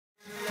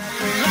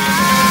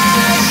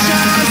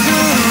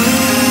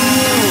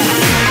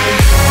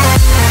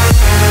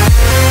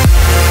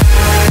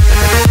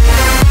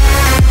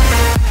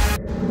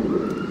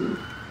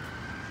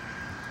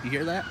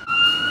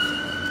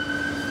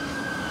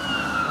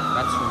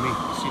That's for me.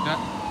 See that?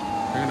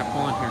 They're gonna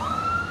pull in here.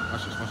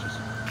 Watch this, watch this.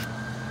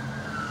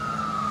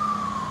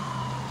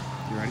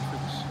 You ready for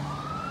this?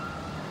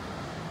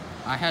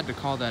 I had to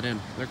call that in.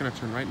 They're gonna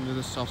turn right into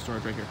this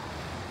self-storage right here.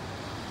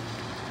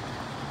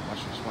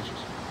 Watch this, watch this.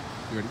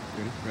 You ready?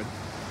 You ready? Ready?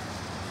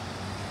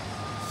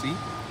 See?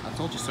 I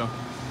told you so.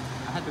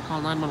 I had to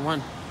call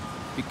 911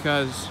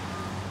 because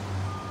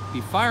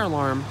the fire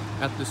alarm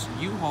at this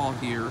U-Haul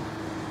here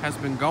has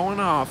been going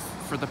off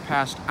for the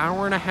past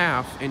hour and a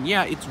half. And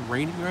yeah, it's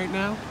raining right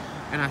now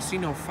and I see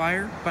no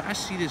fire, but I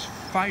see this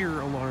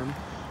fire alarm,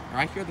 or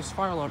I hear this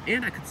fire alarm,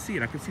 and I could see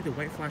it. I could see the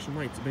white flashing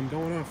lights. It's been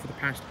going off for the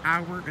past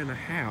hour and a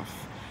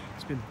half.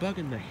 It's been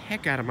bugging the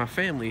heck out of my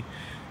family.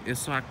 And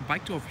so I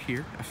biked over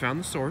here. I found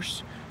the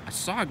source. I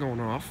saw it going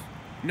off.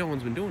 No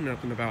one's been doing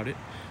nothing about it.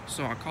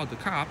 So I called the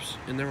cops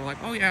and they were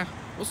like, oh yeah,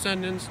 we'll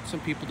send in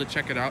some people to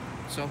check it out.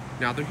 So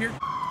now they're here.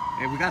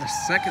 And we got a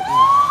second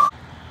one.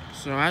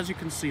 So as you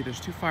can see, there's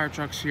 2 fire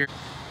trucks here.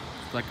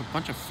 There's like a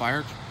bunch of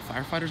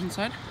firefighters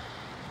inside.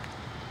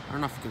 I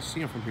don't know if you can see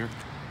them from here.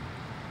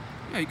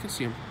 Yeah, you can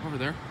see them over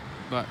there.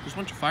 But there's a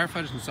bunch of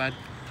firefighters inside.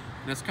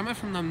 And it's coming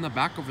from them in the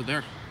back over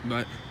there.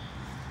 But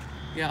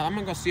yeah, I'm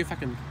gonna go see if I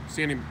can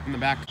see any in the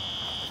back.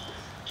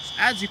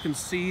 As you can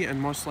see, and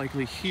most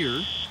likely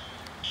hear,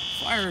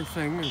 fire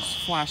thing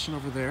is flashing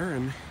over there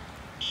and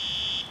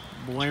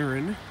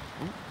blaring.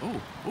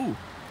 Oh,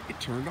 it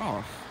turned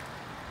off.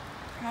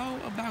 How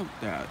about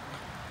that?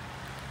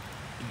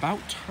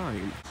 About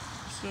time.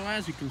 So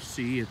as you can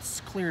see, it's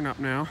clearing up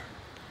now.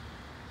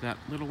 That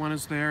little one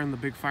is there and the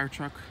big fire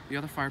truck, the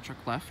other fire truck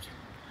left,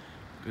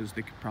 because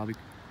they could probably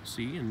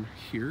see and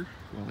hear,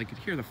 well, they could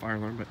hear the fire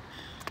alarm, but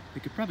they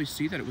could probably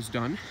see that it was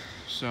done.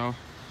 So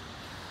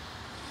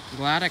I'm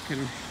glad I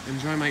can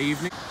enjoy my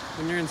evening.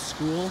 When you're in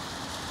school,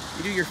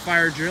 you do your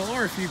fire drill,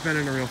 or if you've been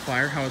in a real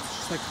fire, how it's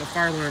just like the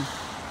fire alarm,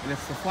 and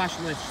it's the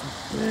flashing lights,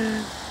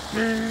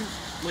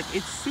 like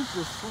it's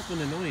super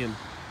flippin' annoying.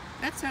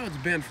 That's how it's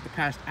been for the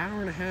past hour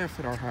and a half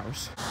at our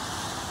house.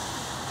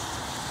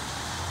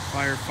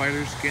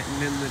 Firefighters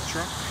getting in the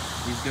truck.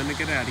 He's gonna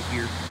get out of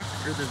here.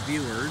 For the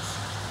viewers,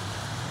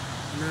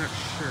 not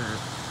sure.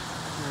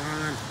 Come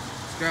on,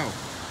 let's go.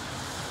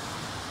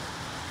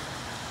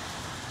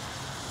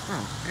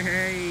 Oh,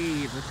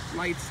 hey, the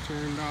lights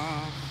turned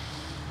off,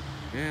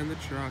 and the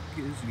truck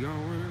is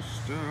gonna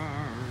start.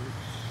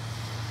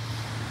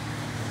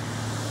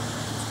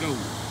 Let's go.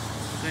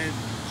 Let's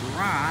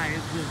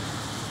drive.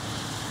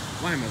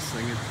 Why am I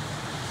singing?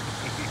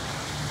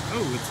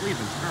 Oh, it's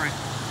leaving. All right.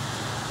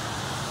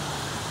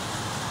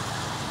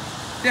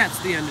 That's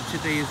the end of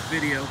today's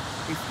video.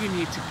 If you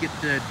need to get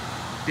the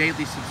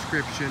daily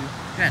subscription,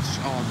 that's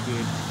all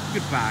good.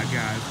 Goodbye,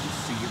 guys. We'll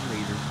see you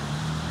later.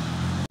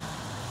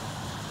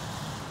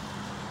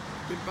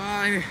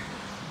 Goodbye.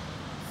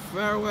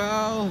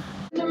 Farewell.